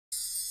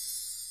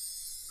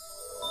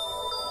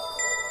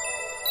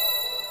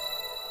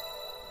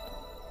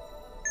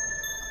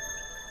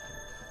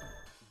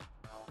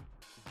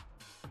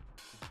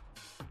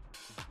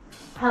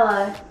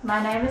Hello,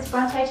 my name is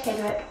Bronte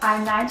Chadwick. I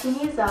am 19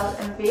 years old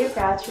and very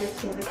proud to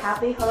represent the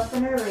Kapiti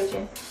Holowhenua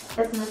region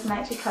as Miss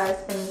Nature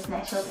Coast in this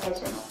national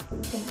pageant.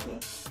 Thank you.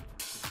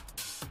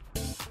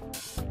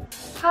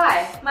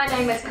 Hi, my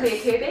name is Claire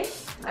Kirby.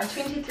 I'm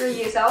 23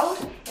 years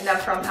old and I'm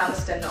from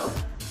Palmerston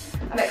North.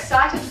 I'm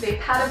excited to be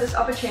a part of this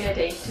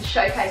opportunity to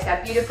showcase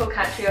our beautiful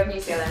country of New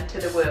Zealand to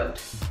the world.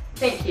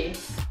 Thank you.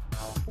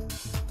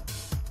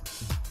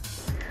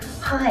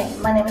 Hi,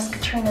 my name is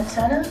Katrina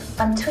Turner.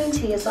 I'm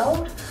 20 years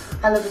old.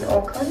 I live in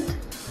Auckland.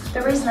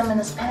 The reason I'm in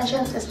this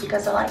pageant is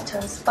because I like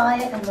to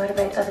inspire and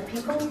motivate other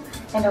people,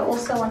 and I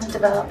also want to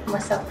develop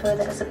myself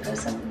further as a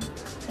person.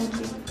 Thank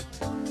you.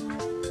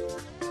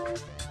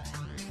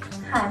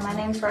 Hi, my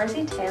name's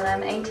Rosie Taylor.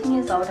 I'm 18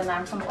 years old and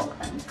I'm from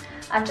Auckland.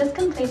 I've just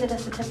completed a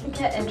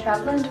certificate in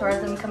travel and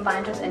tourism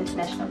combined with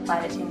international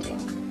flight attending.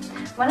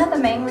 One of the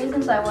main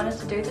reasons I wanted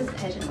to do this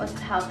pageant was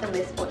to help the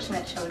less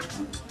fortunate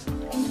children.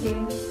 Thank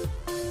you.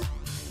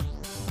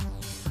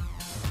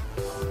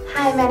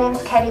 Hi, my name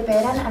is Katie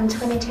Burden. I'm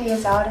 22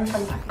 years old and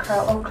from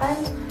Pukekohe,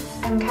 Auckland.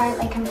 I'm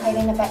currently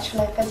completing a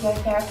Bachelor of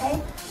Physiotherapy.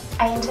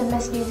 I entered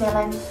Miss New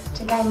Zealand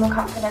to gain more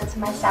confidence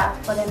in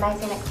myself for the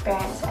amazing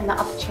experience and the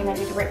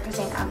opportunity to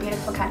represent our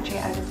beautiful country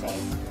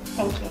overseas.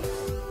 Thank you.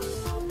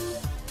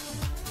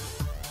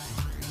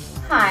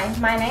 Hi,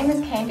 my name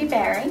is Candy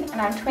Barry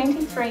and I'm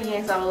 23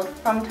 years old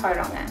from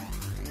Tauranga.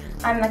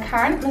 I'm the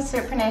current Miss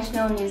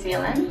Supranational New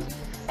Zealand,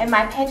 and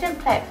my pageant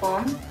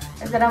platform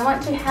is that I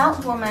want to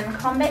help women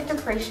combat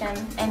depression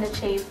and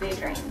achieve their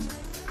dreams.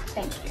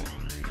 Thank you.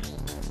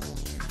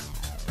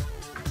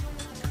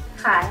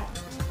 Hi,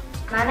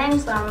 my name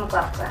is Lauren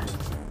McLaughlin.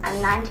 I'm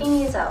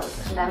 19 years old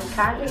and I'm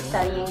currently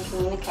studying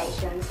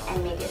Communications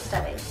and Media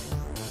Studies.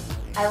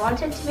 I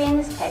wanted to be in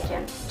this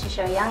pageant to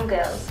show young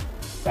girls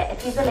that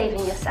if you believe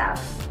in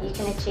yourself, you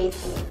can achieve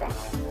anything.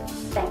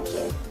 Thank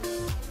you.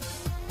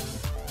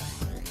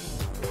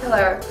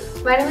 Hello,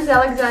 my name is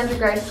Alexandra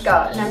Grace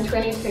Scott and I'm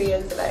 22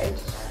 years of age.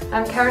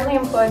 I'm currently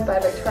employed by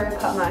Victoria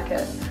Park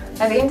Market.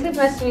 I've entered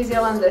Miss New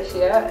Zealand this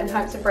year in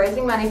hopes of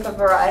raising money for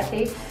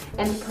variety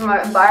and to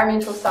promote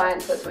environmental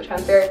sciences, which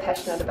I'm very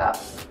passionate about.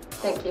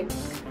 Thank you.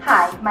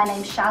 Hi, my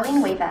name's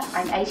Charlene Weaver.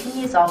 I'm 18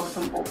 years old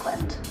from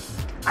Auckland.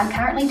 I'm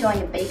currently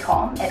doing a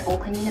BCom at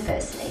Auckland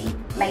University,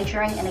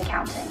 majoring in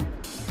accounting.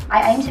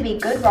 I aim to be a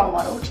good role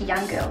model to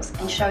young girls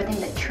and show them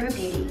that true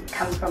beauty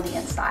comes from the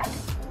inside.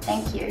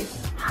 Thank you.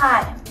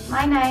 Hi,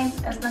 my name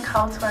is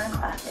Nicole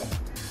Twin-Claffey.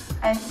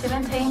 I'm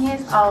 17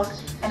 years old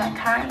and I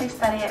currently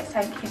study at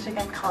St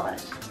Kentigern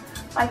College.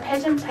 My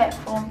pageant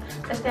platform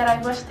is that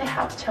I wish to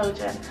help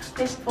children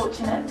less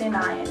fortunate than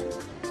I am.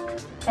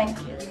 Thank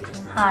you.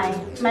 Hi,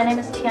 my name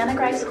is Tiana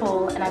Grace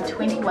Hall and I'm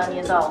 21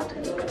 years old.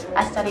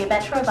 I study a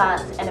Bachelor of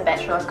Arts and a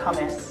Bachelor of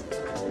Commerce.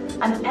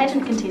 I'm a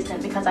pageant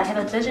contestant because I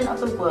have a vision of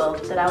the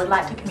world that I would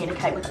like to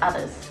communicate with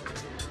others.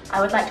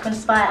 I would like to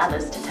inspire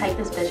others to take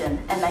this vision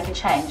and make a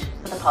change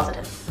for the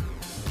positive.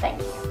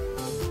 Thank you.